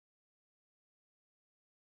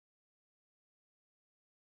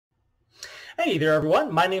Hey there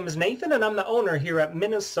everyone, my name is Nathan and I'm the owner here at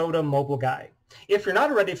Minnesota Mobile Guy. If you're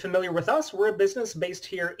not already familiar with us, we're a business based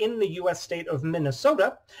here in the US state of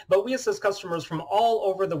Minnesota, but we assist customers from all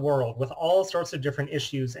over the world with all sorts of different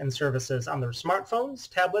issues and services on their smartphones,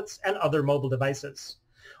 tablets, and other mobile devices.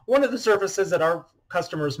 One of the services that our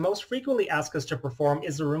customers most frequently ask us to perform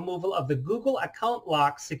is the removal of the Google Account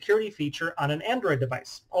Lock security feature on an Android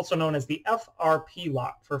device, also known as the FRP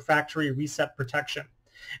lock for factory reset protection.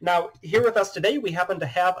 Now, here with us today, we happen to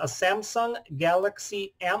have a Samsung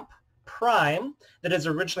Galaxy Amp Prime that is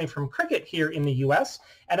originally from Cricket here in the US.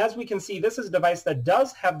 And as we can see, this is a device that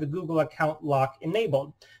does have the Google Account Lock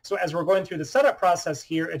enabled. So as we're going through the setup process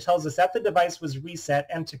here, it tells us that the device was reset,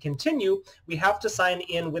 and to continue, we have to sign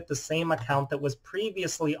in with the same account that was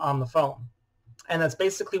previously on the phone. And that's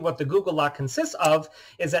basically what the Google Lock consists of,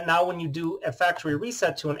 is that now when you do a factory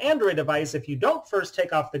reset to an Android device, if you don't first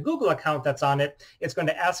take off the Google account that's on it, it's going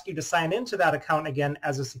to ask you to sign into that account again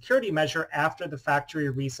as a security measure after the factory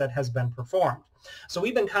reset has been performed. So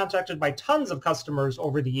we've been contacted by tons of customers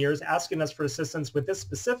over the years asking us for assistance with this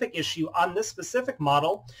specific issue on this specific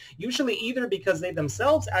model, usually either because they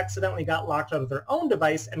themselves accidentally got locked out of their own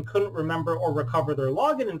device and couldn't remember or recover their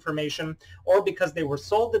login information, or because they were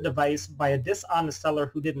sold the device by a dishonest seller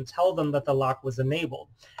who didn't tell them that the lock was enabled.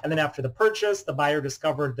 And then after the purchase, the buyer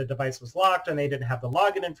discovered the device was locked and they didn't have the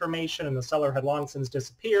login information and the seller had long since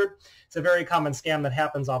disappeared. It's a very common scam that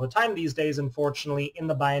happens all the time these days, unfortunately, in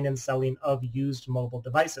the buying and selling of used mobile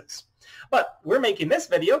devices. But we're making this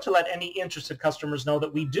video to let any interested customers know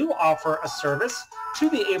that we do offer a service to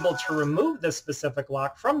be able to remove this specific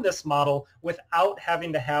lock from this model without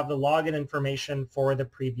having to have the login information for the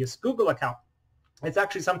previous Google account. It's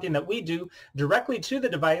actually something that we do directly to the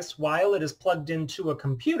device while it is plugged into a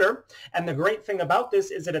computer. And the great thing about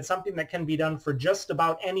this is that it's something that can be done for just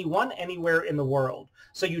about anyone, anywhere in the world.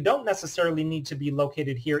 So you don't necessarily need to be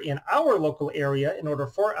located here in our local area in order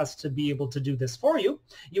for us to be able to do this for you.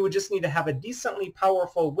 You would just need to have a decently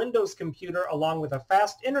powerful Windows computer along with a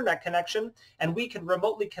fast internet connection, and we can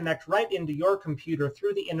remotely connect right into your computer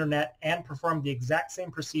through the internet and perform the exact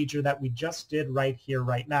same procedure that we just did right here,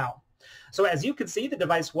 right now. So as you can see, the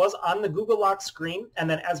device was on the Google Lock screen, and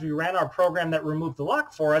then as we ran our program that removed the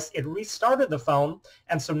lock for us, it restarted the phone,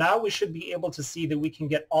 and so now we should be able to see that we can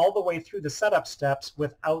get all the way through the setup steps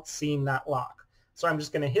without seeing that lock. So I'm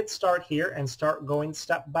just going to hit start here and start going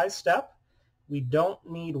step by step. We don't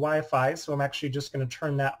need Wi-Fi, so I'm actually just going to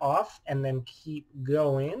turn that off and then keep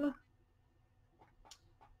going.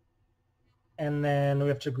 And then we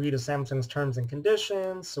have to agree to Samsung's terms and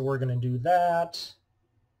conditions, so we're going to do that.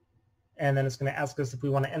 And then it's going to ask us if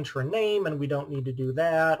we want to enter a name, and we don't need to do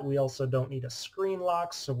that. We also don't need a screen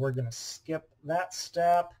lock, so we're going to skip that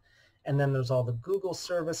step. And then there's all the Google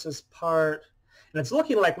services part. And it's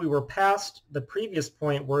looking like we were past the previous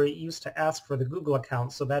point where it used to ask for the Google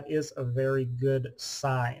account, so that is a very good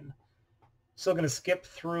sign. Still going to skip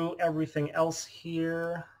through everything else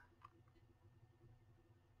here.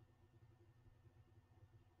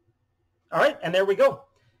 All right, and there we go.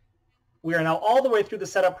 We are now all the way through the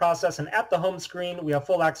setup process, and at the home screen, we have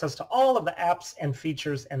full access to all of the apps and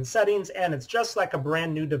features and settings, and it's just like a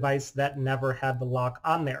brand new device that never had the lock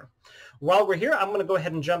on there. While we're here, I'm going to go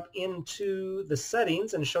ahead and jump into the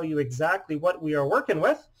settings and show you exactly what we are working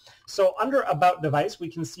with. So under About Device, we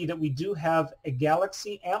can see that we do have a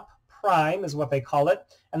Galaxy Amp Prime is what they call it,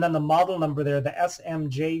 and then the model number there, the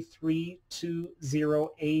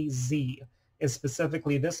J320AZ, is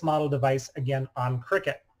specifically this model device, again, on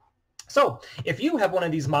Cricket. So if you have one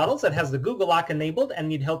of these models that has the Google Lock enabled and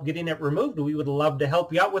need help getting it removed, we would love to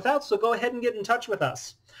help you out with that, so go ahead and get in touch with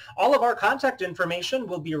us. All of our contact information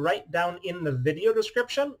will be right down in the video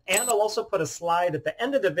description, and I'll also put a slide at the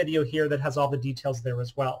end of the video here that has all the details there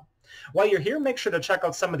as well. While you're here, make sure to check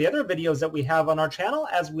out some of the other videos that we have on our channel,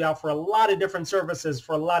 as we offer a lot of different services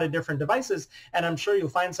for a lot of different devices, and I'm sure you'll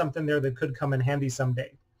find something there that could come in handy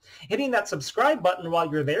someday. Hitting that subscribe button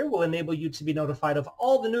while you're there will enable you to be notified of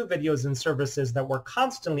all the new videos and services that we're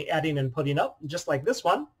constantly adding and putting up, just like this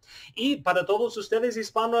one. Y para todos ustedes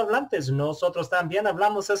hispanohablantes, nosotros también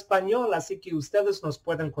hablamos español, así que ustedes nos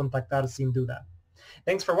pueden contactar sin duda.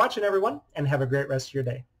 Thanks for watching, everyone, and have a great rest of your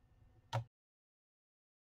day.